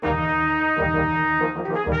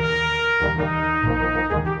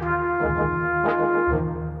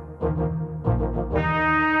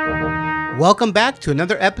Welcome back to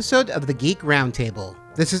another episode of the Geek Roundtable.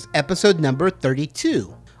 This is episode number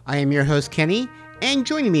 32. I am your host, Kenny, and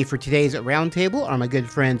joining me for today's roundtable are my good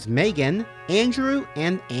friends Megan, Andrew,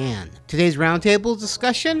 and Anne. Today's roundtable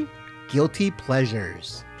discussion, guilty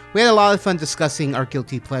pleasures. We had a lot of fun discussing our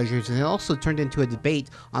guilty pleasures, and it also turned into a debate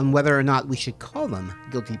on whether or not we should call them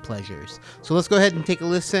guilty pleasures. So let's go ahead and take a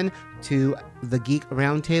listen to the Geek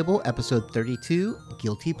Roundtable, episode 32,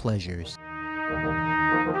 Guilty Pleasures.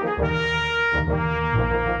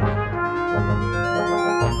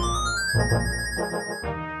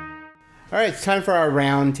 All right, it's time for our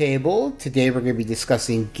round table. Today we're going to be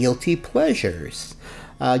discussing guilty pleasures.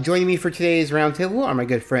 Joining me for today's round table are my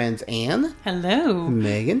good friends Anne. Hello.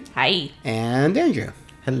 Megan. Hi. And Andrew.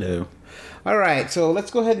 Hello. All right, so let's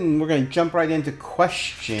go ahead and we're going to jump right into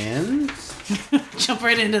questions. Jump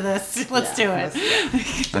right into this. Let's do it.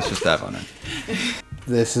 Let's just dive on it.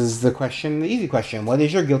 This is the question, the easy question. What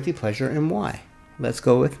is your guilty pleasure and why? Let's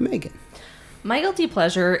go with Megan. My guilty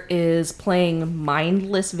pleasure is playing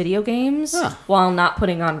mindless video games while not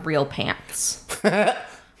putting on real pants.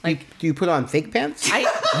 Like, do you put on fake pants?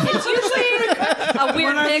 It's usually a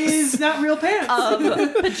weird mix not real pants.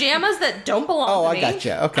 of pajamas that don't belong to me. I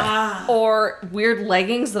gotcha. Okay. Or weird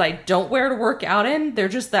leggings that I don't wear to work out in. They're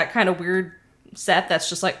just that kind of weird set that's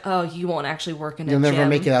just like, oh, you won't actually work in a gym. You'll never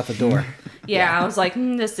make it out the door. Yeah, I was like,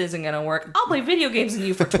 this isn't going to work. I'll play video games with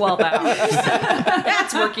you for 12 hours.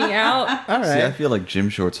 That's working out. All right. See, I feel like gym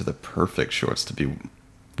shorts are the perfect shorts to be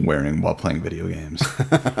wearing while playing video games.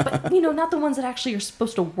 But, not the ones that actually are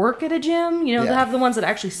supposed to work at a gym. They have the ones that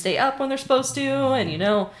actually stay up when they're supposed to. And,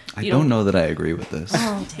 I don't know that I agree with this.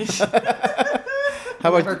 Oh,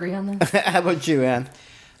 How about agree on this? How about you, Anne?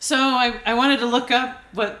 So I wanted to look up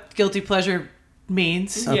what guilty pleasure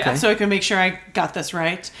means, Okay. so I can make sure I got this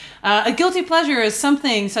right. A guilty pleasure is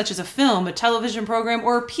something such as a film, a television program,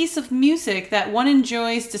 or a piece of music that one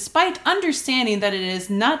enjoys despite understanding that it is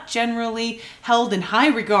not generally held in high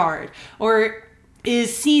regard or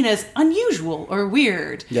is seen as unusual or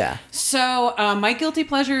weird. Yeah. So my guilty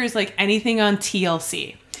pleasure is like anything on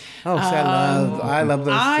TLC. Oh, so I love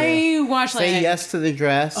those. I watch like Say Yes to the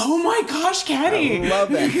Dress. Oh my gosh, Kenny! I love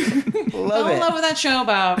it. Love I it. love that show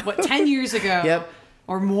about 10 years ago. Yep.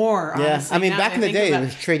 Or more. Yeah. Honestly, I mean, now back that in the think day, about it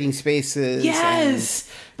was Trading Spaces. Yes.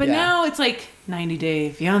 But yeah. now it's like 90 Day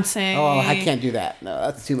Fiancé. Oh, I can't do that. No,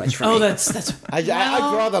 that's too much for me. Oh, that's. I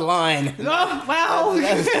draw the line. Oh,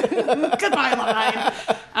 well. Goodbye,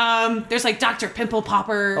 line. There's like Dr. Pimple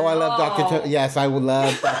Popper. Oh, I love Dr. Yes, I would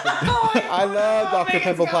love Dr. I love Dr.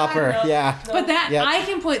 Pimple Popper. Yeah. But I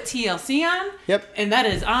can put TLC on. Yep. And that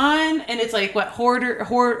is on, and it's like what Hoarders?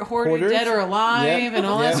 Dead or Alive, Yep. and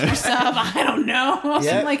all that sort of stuff. I don't know.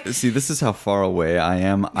 Yep. I'm like, See, this is how far away I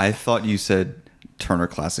am. I thought you said Turner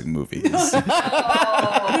Classic Movies. no.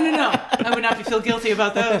 I would not feel guilty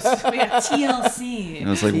about those. But yeah, TLC. And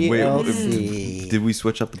I was like, TLC. wait, did we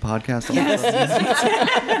switch up the podcast? Yes.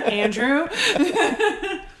 Andrew.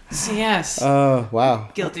 So yes. Oh, wow.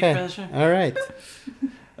 Guilty pleasure. All right.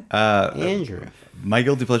 Andrew. My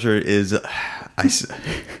guilty pleasure is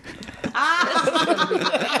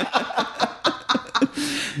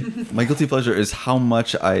my guilty pleasure is how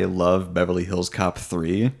much I love Beverly Hills Cop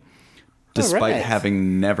 3, despite right.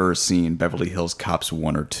 having never seen Beverly Hills Cops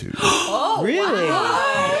 1 or 2. Oh, Really?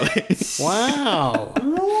 Wow.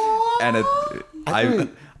 Wow. And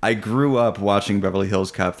I grew up watching Beverly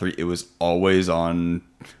Hills Cop 3. It was always on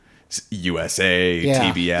USA,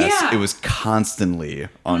 Yeah. TBS. Yeah. It was constantly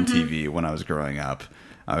on TV when I was growing up.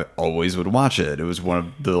 I always would watch it. It was one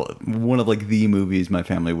of the movies my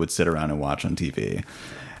family would sit around and watch on TV.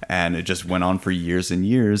 And it just went on for years and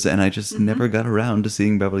years, and I just never got around to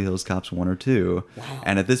seeing Beverly Hills Cops 1 or 2. Wow.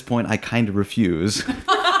 And at this point, I kind of refuse.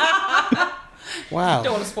 Wow.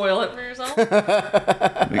 Don't want to spoil it for yourself.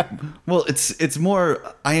 Well, it's more,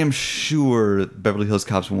 I am sure Beverly Hills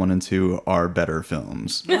Cops 1 and 2 are better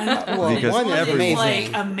films. Well, Because one is everyone- amazing.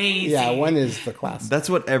 Like amazing. Yeah, one is the classic. That's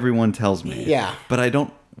what everyone tells me. Yeah. But I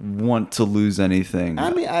don't want to lose anything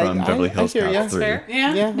from Beverly Hills hear Cop ya. 3. Fair.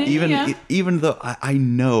 Yeah. Yeah. Even though I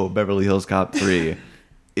know Beverly Hills Cop 3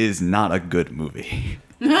 is not a good movie.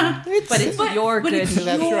 But it's your But good it's movie.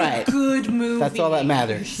 That's your right. good movie. That's all that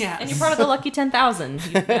matters. Yeah. And you're part of the lucky 10,000.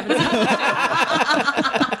 You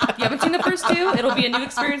haven't seen the first two? It'll be a new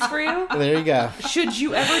experience for you. There you go. Should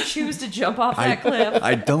you ever choose to jump off that cliff,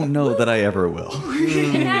 I don't know that I ever will.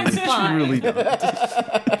 and that's fine. Really don't.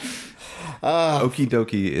 Okie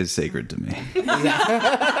dokie is sacred to me.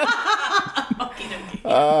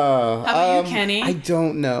 How about you, Kenny? I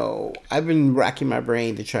don't know. I've been racking my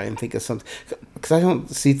brain to try and think of something because I don't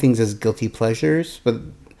see things as guilty pleasures. But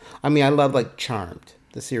I mean, I love like Charmed,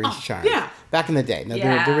 the series Charmed. yeah. Back in the day, no,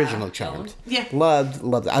 Yeah. the original Charmed. Yeah.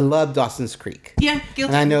 Loved. I love Dawson's Creek. Yeah,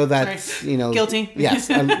 guilty. And I know that's Sorry. guilty. Guilty. Yes,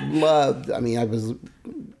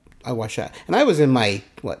 I watched that, and I was in my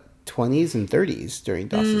 20s and 30s during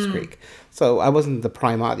Dawson's Creek, so I wasn't the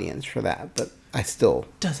prime audience for that, but I still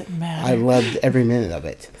Doesn't matter. I loved every minute of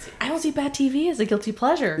it. I don't see bad TV as a guilty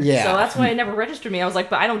pleasure. Yeah. So that's why it never registered me. I was like,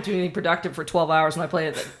 but I don't do anything productive for 12 hours when I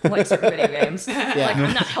play like certain video games. Like,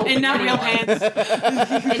 I'm not helping and not real anyone.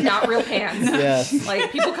 pants. And not real pants. Yes.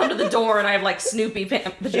 Like, people come to the door and I have like Snoopy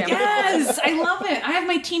pajamas. Yes, I love it. I have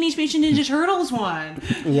my Teenage Mutant Ninja Turtles one.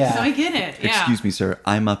 Yeah. So I get it. Yeah. Excuse me, sir.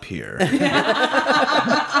 I'm up here.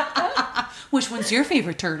 Which one's your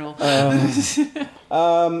favorite turtle?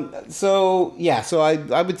 So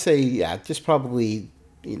I would say just probably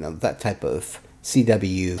that type of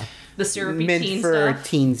CW The syrupy meant teen for stuff.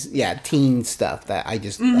 teens, teen stuff that I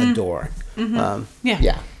just adore.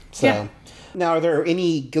 Yeah. So Yeah. now, are there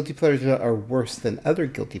any guilty pleasures that are worse than other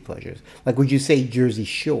guilty pleasures? Like, would you say Jersey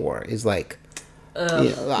Shore is like?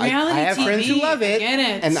 I Reality have friends who TV, love it, I get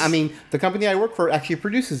it. and I mean the company I work for actually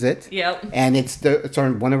produces it. Yep. And it's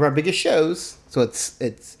on one of our biggest shows, so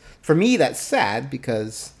it's for me that's sad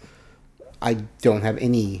because I don't have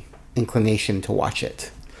any inclination to watch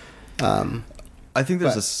it. I think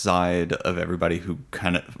there's a side of everybody who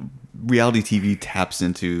kind of reality TV taps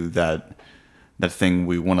into that thing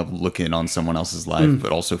we want to look in on someone else's life,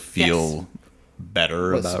 but also feel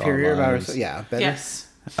better What's about superior our about lives. ourselves? Yeah, better. Yes.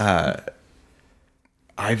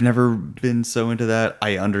 I've never been so into that.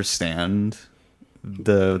 I understand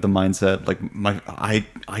the mindset. Like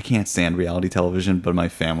I can't stand reality television, but my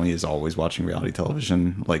family is always watching reality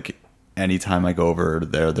television. Like anytime I go over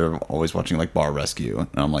there, they're always watching like Bar Rescue, and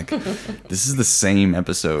I'm like, this is the same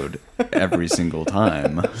episode every single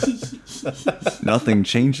time. Nothing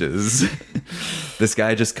changes. This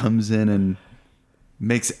guy just comes in and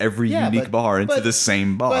makes every unique bar into the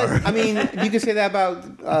same bar. But I mean, you could say that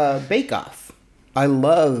about Bake Off. I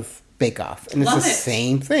love Bake Off, and it's Love the it.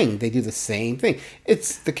 same thing. They do the same thing.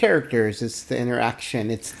 It's the characters, it's the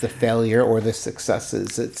interaction, it's the failure or the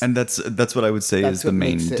successes. And that's what I would say That's is the what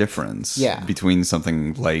main makes it- difference yeah. between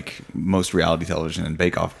something like most reality television and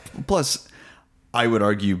Bake Off. Plus, I would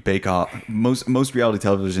argue Bake Off, most reality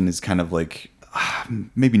television is kind of like,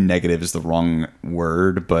 maybe negative is the wrong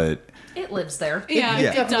word, but It lives there. Yeah,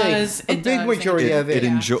 Yeah. it does. A It big does. majority of it. it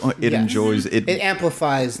Yes. enjoys it. It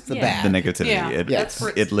amplifies the Yeah. bad. The negativity. Yeah. It, Yes.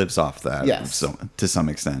 it lives off that Yes. so, to some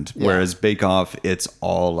extent. Yeah. Whereas Bake Off, it's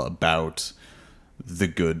all about the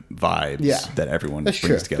good vibes Yeah. that everyone That's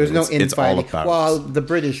brings true. together. There's no It's all infighting. about Well, the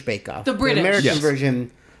British Bake Off. The British. American Yes.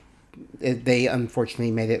 version, they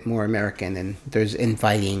unfortunately made it more American, and there's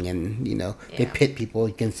infighting, and they Yeah. pit people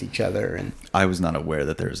against each other, and I was not aware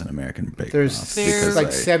that there's an American Bake there's Off. There's because like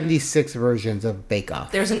I- 76 versions of Bake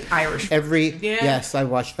Off. There's an Irish. Yes, I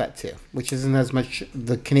watched that too, which isn't as much.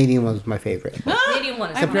 The Canadian one was my favorite. Canadian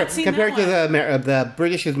one is I've not seen Compared to that the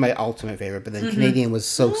British is my ultimate favorite, but then Mm-hmm. Canadian was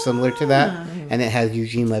so similar to that, Ah. and it has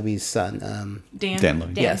Eugene Levy's son. Dan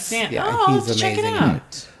Levy. Yes, Dan. yeah, Oh, he's let's check it amazing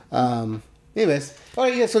in out. Anyways,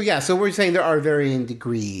 so we're saying there are varying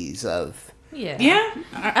degrees of. Yeah. Yeah.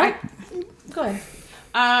 I, Go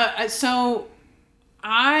ahead. so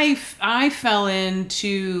I fell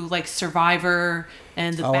into like Survivor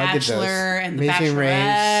and The Oh, I did those. Bachelor and The Amazing Race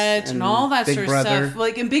Bachelorette and and all that Big sort Brother. of stuff.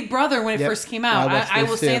 Like in Big Brother when it Yep. first came out, I watched I those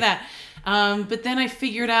will say too. that. But then I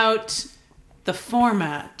figured out the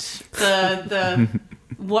format, the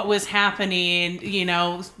what was happening.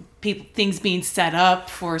 Things being set up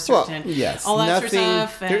for certain, Yes, all that nothing. sort of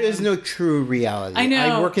stuff. There is no true reality. I know.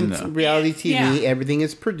 I work in No. reality TV. Yeah. Everything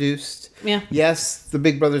is produced. Yeah. Yes, the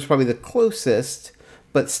Big Brother is probably the closest,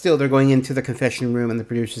 but still, they're going into the confession room, and the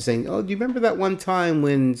producer's saying, "Oh, do you remember that one time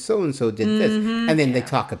when so and so did this?" And then they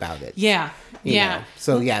talk about it. Mm-hmm. Yeah, you yeah. know.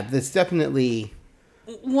 So there's definitely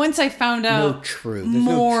Once I found out true. There's no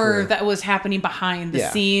more true. that was happening behind the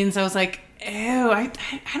Yeah. scenes, I was like, ew, I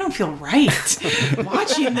don't feel right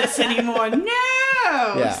watching this anymore. No.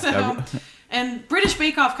 Yeah. So, and British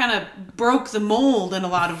Bake Off kind of broke the mold in a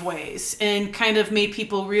lot of ways and kind of made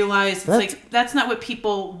people realize it's like that's not what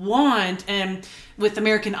people want. And with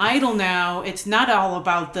American Idol now, it's not all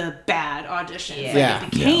about the bad auditions. Like Yeah.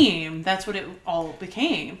 it became. That's what it all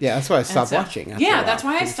became. Yeah, that's why I stopped so- watching. after a yeah, while. that's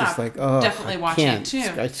why I It's just stopped I definitely watching can't. it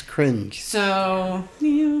too. It's cringe. So,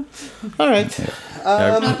 yeah. All right.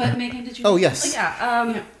 But Megan, did you? Oh yes.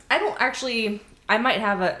 Yeah. I don't actually. I might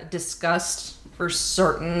have a disgust for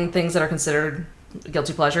certain things that are considered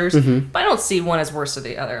guilty pleasures, but I don't see one as worse than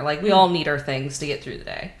the other. Like, we all need our things to get through the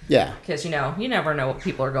day. Yeah. Because, you never know what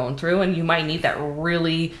people are going through, and you might need that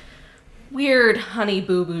really weird honey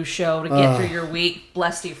boo-boo show to get through your week.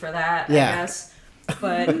 Bless you for that, I guess.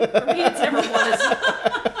 But for me, it's never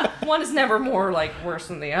one is never more, like, worse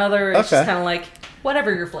than the other. It's just kind of like,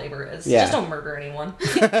 whatever your flavor is. Yeah. Just don't murder anyone.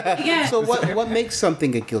 So what makes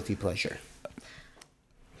something a guilty pleasure?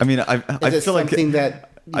 I mean, I feel like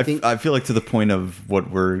I feel like to the point of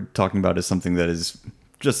what we're talking about is something that is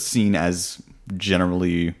just seen as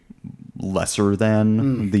generally lesser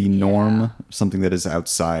than the norm, something that is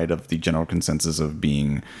outside of the general consensus of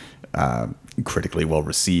being critically well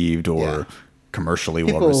received or commercially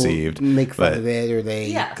well received. Make fun of it, or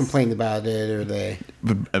they complain about it, or they.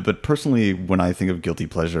 But personally, when I think of guilty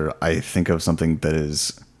pleasure, I think of something that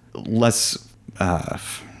is less.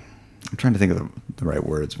 I'm trying to think of the right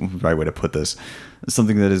words, the right way to put this.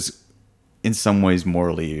 Something that is, in some ways,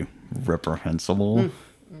 morally reprehensible.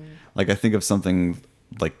 Like, I think of something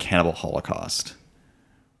like Cannibal Holocaust.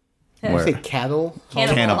 Where? Say cattle?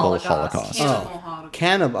 Cannibal Holocaust.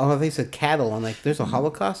 Cannibal. Oh, they said cattle. I'm like, there's a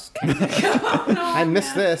Holocaust? I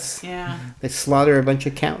missed this. Yeah. They slaughter a bunch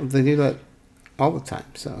of cattle. They do that all the time,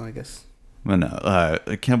 so I guess. Well, no.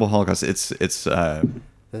 Cannibal Holocaust, it's Is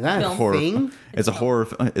that a horror. thing? It's a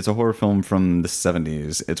horror film from the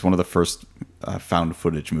 70s. It's one of the first found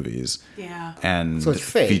footage movies. Yeah. And So it's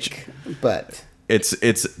fake, but... It's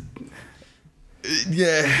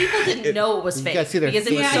yeah. People didn't know it was fake guys see their because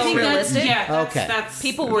it was faces. so realistic. That's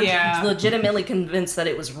People were legitimately convinced that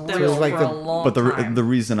it was real like for a long But time. the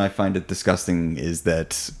reason I find it disgusting is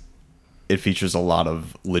that it features a lot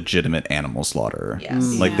of legitimate animal slaughter.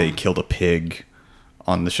 Yes. Like, they killed a pig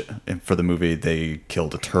on the for the movie. They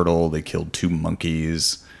killed a turtle. They killed 2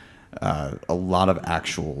 monkeys. A lot of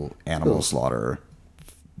actual animal slaughter.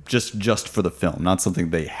 Just for the film, not something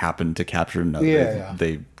they happened to capture. No,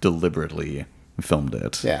 they deliberately filmed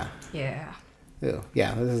it. Yeah. Yeah. Ew.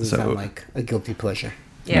 Yeah, that doesn't sound like a guilty pleasure.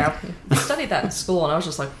 Yeah. I studied that in school, and I was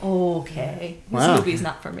just like, okay, this movie's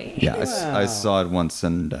not for me. Yeah, I saw it once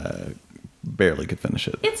and barely could finish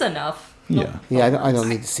it. It's enough. Yeah. Yeah, I don't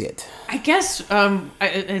need to see it. I guess, I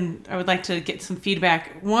would like to get some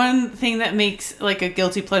feedback. One thing that makes like a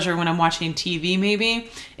guilty pleasure when I'm watching TV, maybe,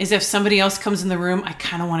 is if somebody else comes in the room, I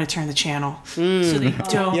kind of want to turn the channel so they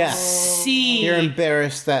don't see. You're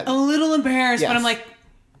embarrassed that. A little embarrassed, but I'm Yes.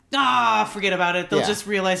 like, forget about it. They'll just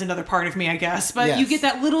realize another part of me, I guess. But you get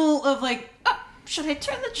that little of like, should I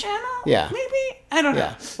turn the channel? Yeah. Maybe? I don't know.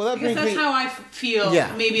 Yeah. Well, that I guess brings that's me. how I feel.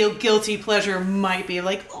 Yeah. Maybe a guilty pleasure might be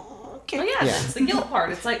like, okay. Oh, yeah, Yeah. it's the guilt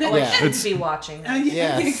part. It's like, I Yeah. shouldn't be watching that.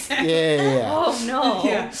 Yes. Exactly. Yeah. Oh, no.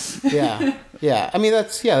 Yeah. I mean,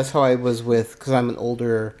 that's how I was with, because I'm an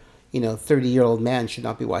older, 30-year-old man should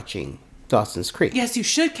not be watching Dawson's Creek. Yes, you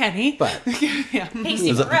should, Kenny. But yeah.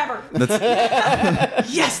 Pacey forever.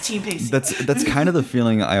 Yes, Team Pacey. That's kind of the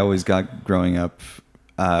feeling I always got growing up,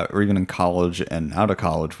 or even in college and out of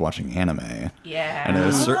college, watching anime. Yeah. And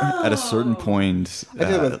at a certain point, I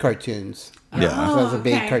did it with cartoons. yeah, So I was a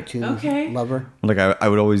big okay. cartoon Okay. lover. like I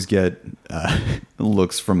would always get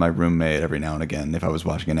looks from my roommate every now and again if I was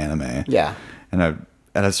watching an anime. Yeah. And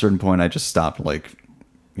at a certain point, I just stopped. Like,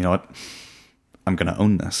 you know what? I'm gonna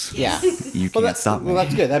own this. Yeah. You can't stop me. Well,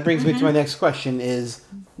 that's good. That brings me to my next question: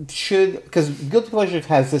 because guilty pleasure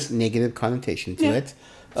has this negative connotation to it.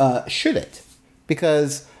 Should it?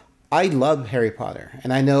 Because I love Harry Potter,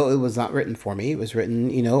 and I know it was not written for me. It was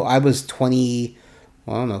written, I was 20.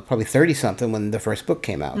 Well, I don't know, probably 30 something when the first book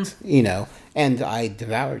came out. And I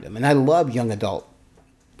devoured them, and I love young adult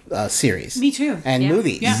series. Me too. And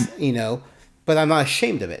movies. Yeah. But I'm not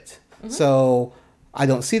ashamed of it. So I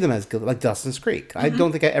don't see them as guilty, like Dawson's Creek. I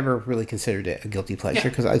don't think I ever really considered it a guilty pleasure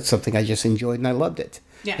because it's something I just enjoyed and I loved it.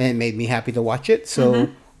 Yeah. And it made me happy to watch it, so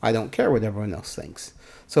I don't care what everyone else thinks.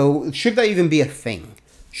 So should that even be a thing?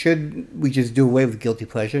 Should we just do away with guilty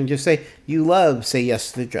pleasure and just say, you love Say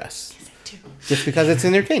Yes to the Dress? Yes, I do. Just because it's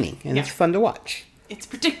entertaining and it's fun to watch. It's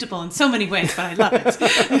predictable in so many ways, but I love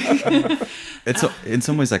it. It's in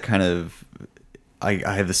some ways I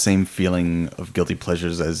have the same feeling of guilty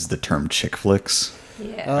pleasures as the term chick flicks.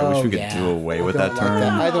 Yeah. I wish we could yeah. do away with I that don't like term.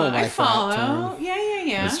 that. I don't like I follow. that term.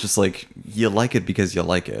 Yeah. It's just like you like it because you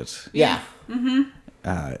like it. Yeah.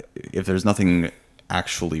 If there's nothing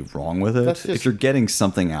actually wrong with it, That's just if you're getting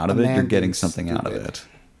something out of a it, man you're getting being something out of stupid. it.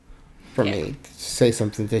 For me, to say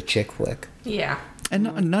something to chick flick. Yeah. And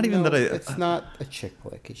not even No, that it's not a chick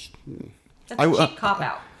flick. That's I- a cheap cop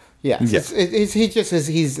out. Yeah, Yeah. he just says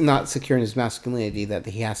he's not secure in his masculinity that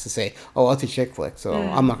he has to say, "Oh, it's a chick flick," so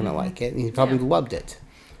I'm not gonna like it. And he probably loved it.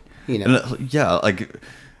 Yeah, like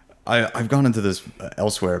I've gone into this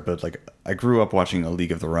elsewhere, but like I grew up watching A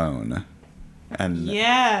League of Their Own, and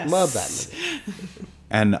Yes. Love that movie.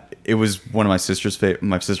 and it was one of my sister's favorite.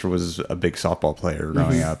 My sister was a big softball player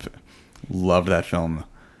growing up. Loved that film.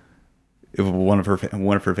 It was one of her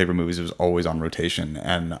favorite movies. It was always on rotation,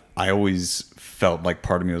 and I always felt like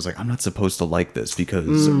part of me was like, I'm not supposed to like this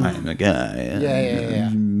because I'm a guy. Yeah.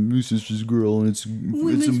 My sister's a girl, and it's a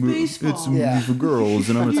movie Yeah. for girls,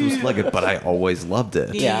 and I'm not supposed to like it. But I always loved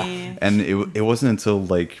it. Yeah. And it wasn't until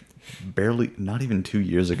like barely, not even 2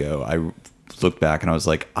 years ago, I looked back and I was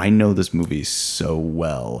like, I know this movie so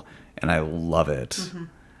well, and I love it.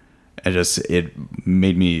 And it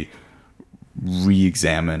made me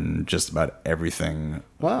re-examine just about everything.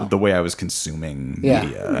 Wow. The way I was consuming Yeah.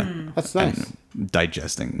 media. That's nice. And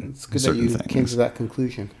digesting It's good that certain you came things. to that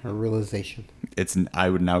conclusion or realization. I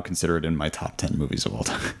would now consider it in my top 10 movies of all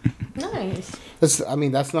time. Nice.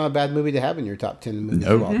 That's not a bad movie to have in your top 10 movies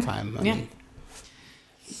Nope. of all time. I Yeah. mean,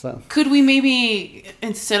 so Could we maybe,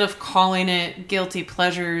 instead of calling it guilty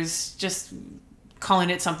pleasures, just calling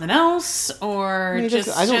it something else, or I mean,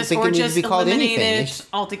 just I don't think it needs to be called eliminate anything. it It's-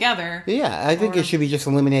 altogether? yeah, I think it should be just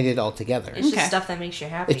eliminated altogether. It's Okay. just stuff that makes you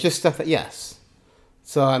happy. It's just stuff that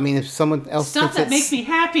So I mean, if someone else Stuff thinks that it's, makes me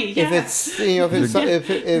happy. Yeah. if it's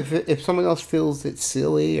if someone else feels it's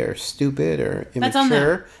silly or stupid or That's on them.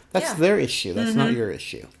 immature, that's Yeah. their issue. That's not your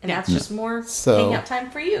issue. and that's just more So- hangout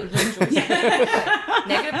time for you to enjoy.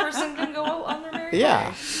 Negative person can go out on their merry Yeah.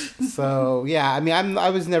 way. So yeah, I mean, I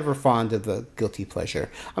was never fond of the guilty pleasure.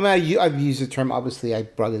 I mean, I've used the term. Obviously, I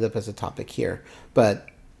brought it up as a topic here, but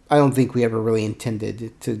I don't think we ever really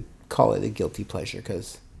intended to call it a guilty pleasure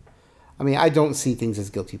because, I mean, I don't see things as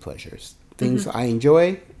guilty pleasures. Things I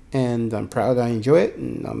enjoy, and I'm proud I enjoy it,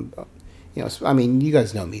 and I mean, you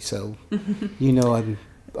guys know me, so you know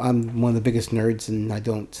I'm one of the biggest nerds, and I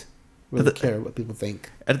don't really care what people think.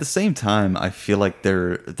 At the same time, I feel like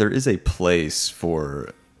there is a place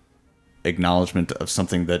for acknowledgement of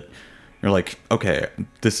something that you're like, okay,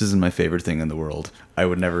 this isn't my favorite thing in the world. I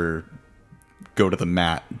would never go to the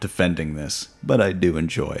mat defending this, but I do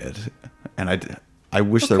enjoy it. And I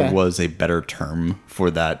wish there Okay. was a better term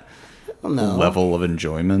for that No. level of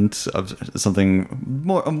enjoyment of something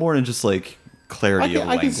more than just like clarity of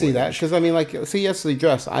I can see that language. because I mean, like, see, Yesterday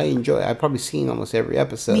Dress, I enjoy it. I've probably seen almost every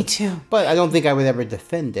episode. Me too. But I don't think I would ever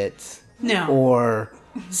defend it. No. Or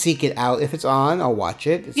seek it out. If it's on, I'll watch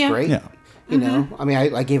it. It's Yeah. great. Yeah. You know, I mean,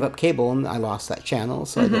 I gave up cable and I lost that channel,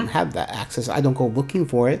 so I don't have that access. I don't go looking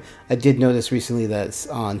for it. I did notice recently that it's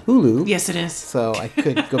on Hulu. Yes, it is. So I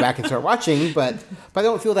could go back and start watching, but I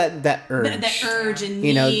don't feel that urge. That urge and need.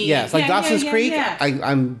 You know, yeah, it's like Dawson's Creek. Yeah.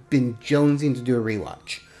 I'm been jonesing to do a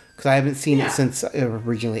rewatch because I haven't seen Yeah. it since it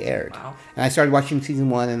originally aired. Wow. And I started watching season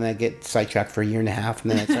 1, and I get sidetracked for a year and a half,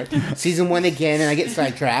 and then I start season 1 again, and I get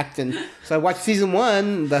sidetracked, and so I watched season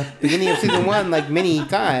 1, the beginning of season 1, like many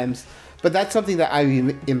times. But that's something that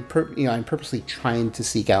I'm purposely trying to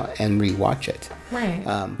seek out and rewatch it. Right.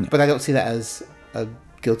 But I don't see that as a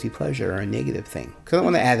guilty pleasure or a negative thing because I don't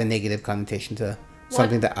want to add a negative connotation to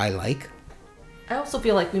something that I like. I also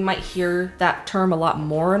feel like we might hear that term a lot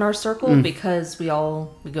more in our circle because we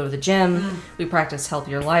go to the gym, we practice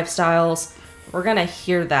healthier lifestyles. We're gonna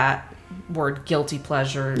hear that word guilty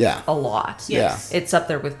pleasure a lot. Yes. It's up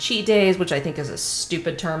there with cheat days, which I think is a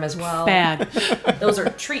stupid term as well. Bad. Those are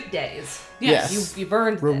treat days. Yes. You've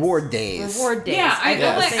earned this. Reward days. Reward days. Yeah, I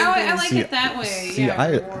Yes. like it that way. See,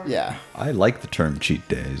 yeah. Yeah. I like the term cheat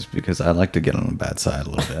days because I like to get on the bad side a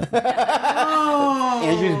little bit.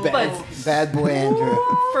 Andrew's bad boy Andrew.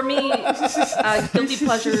 For me, guilty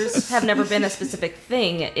pleasures have never been a specific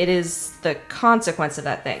thing. It is the consequence of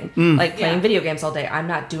that thing. Like playing Yeah. video games all day, I'm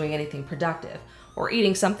not doing anything productive. Or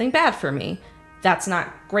eating something bad for me. That's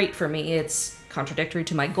not great for me. It's contradictory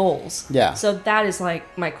to my goals. Yeah. So that is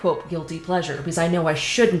like my quote guilty pleasure because I know I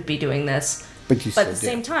shouldn't be doing this. But you But still at the do.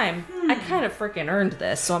 same time, I kind of freaking earned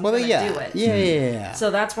this, so I'm Well, gonna yeah. do it. Yeah. So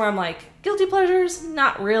that's where I'm like, guilty pleasures?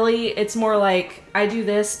 Not really. It's more like I do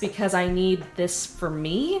this because I need this for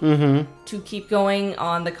me to keep going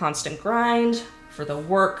on the constant grind, for the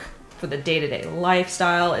work, for the day-to-day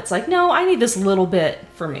lifestyle. It's like, no, I need this little bit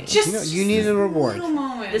for me. Just You need a reward. little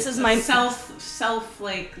moment. This is my- self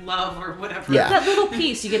like love or whatever. Yeah. that little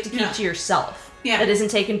piece you get to keep Yeah. to yourself Yeah. that isn't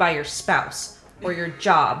taken by your spouse or your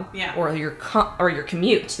job Yeah. or your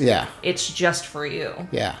commute. Yeah. It's just for you.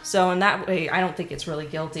 Yeah. So in that way, I don't think it's really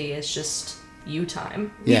guilty. It's just you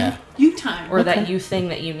time Yeah. You time. or that you thing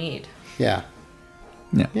that you need. Yeah.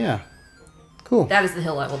 Yeah. Yeah. Cool. That is the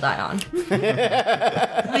hill I will die on. like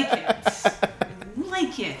it.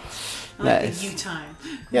 Like it. I like Nice. the you time.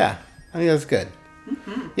 Yeah. I think that's good.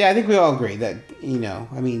 Yeah, I think we all agree that, we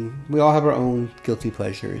all have our own guilty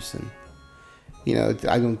pleasures, and,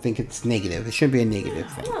 I don't think it's negative. It shouldn't be a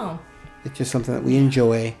negative thing. No. It's just something that we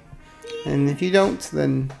enjoy. And if you don't,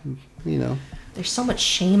 then, There's so much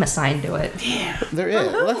shame assigned to it. Yeah. There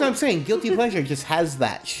is. Well, that's what I'm saying. Guilty pleasure just has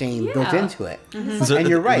that shame built into it. So And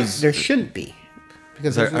you're it right. was- There shouldn't be.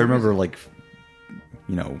 Because I there's no remember,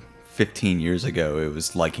 reason. 15 years ago, it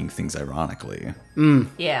was liking things ironically.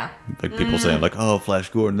 Yeah. Like people saying, oh, Flash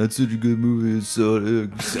Gordon, that's such a good movie. It's so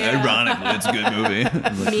ironically, it's a good movie.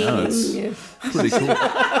 I'm like, no, it's pretty cool.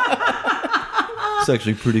 It's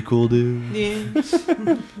actually pretty cool, dude.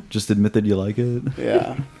 Yeah. Just admit that you like it.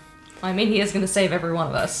 Yeah. I mean, he is going to save every one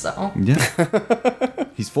of us, so. Yeah.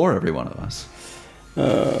 He's for every one of us.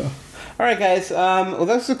 All right, guys. Well,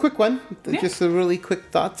 that was a quick one. Just a really quick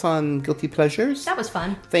thoughts on guilty pleasures. That was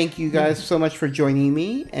fun. Thank you guys so much for joining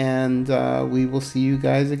me, and we will see you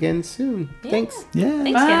guys again soon. Yeah. Thanks. Yeah.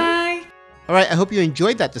 Thanks, Kenny. Bye. All right, I hope you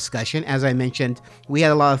enjoyed that discussion. As I mentioned, we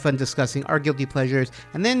had a lot of fun discussing our guilty pleasures,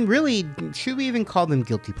 and then really, should we even call them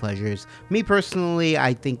guilty pleasures? Me personally,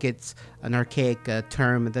 I think it's an archaic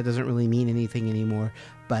term that doesn't really mean anything anymore,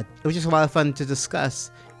 but it was just a lot of fun to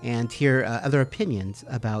discuss and hear other opinions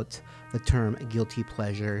about the term guilty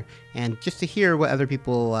pleasure, and just to hear what other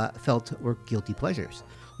people felt were guilty pleasures.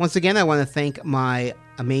 Once again, I want to thank my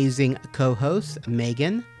amazing co-hosts,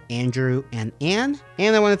 Megan, Andrew, and Anne.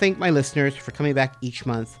 And I want to thank my listeners for coming back each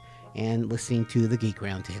month and listening to the Geek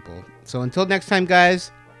Roundtable. So until next time,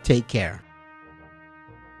 guys, take care.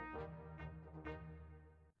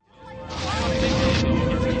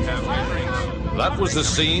 That was the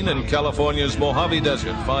scene in California's Mojave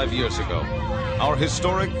Desert 5 years ago. Our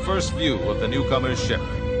historic first view of the newcomer's ship.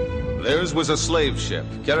 Theirs was a slave ship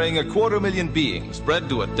carrying 250,000 beings bred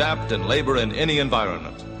to adapt and labor in any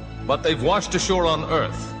environment. But they've washed ashore on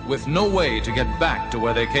Earth with no way to get back to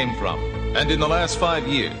where they came from. And in the last 5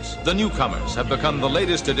 years, the newcomers have become the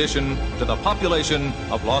latest addition to the population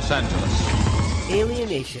of Los Angeles.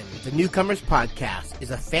 Alienation, the Newcomers Podcast, is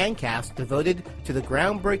a fan cast devoted to the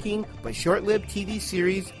groundbreaking but short-lived TV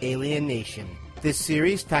series Alienation. This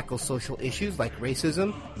series tackles social issues like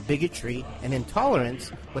racism, bigotry, and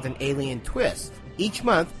intolerance with an alien twist. Each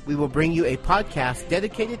month, we will bring you a podcast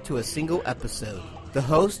dedicated to a single episode. The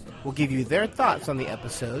host will give you their thoughts on the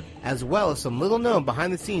episode, as well as some little-known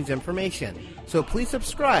behind-the-scenes information. So please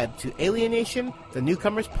subscribe to Alienation, the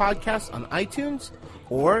Newcomers Podcast on iTunes,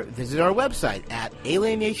 or visit our website at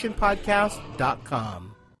alienationpodcast.com.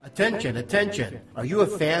 Attention, attention! Are you a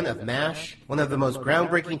fan of MASH, one of the most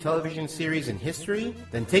groundbreaking television series in history?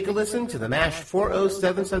 Then take a listen to the MASH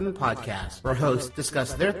 4077 podcast, where hosts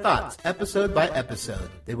discuss their thoughts episode by episode.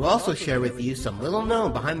 They will also share with you some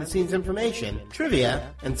little-known behind-the-scenes information,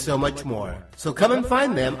 trivia, and so much more. So come and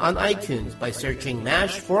find them on iTunes by searching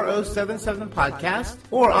MASH 4077 podcast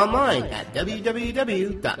or online at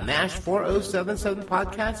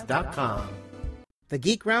www.mash4077podcast.com. The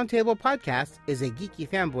Geek Roundtable podcast is a Geeky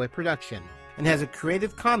Fanboy production and has a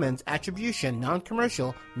Creative Commons Attribution,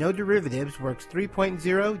 Non-Commercial, No Derivatives Works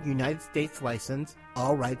 3.0 United States license,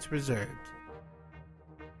 all rights reserved.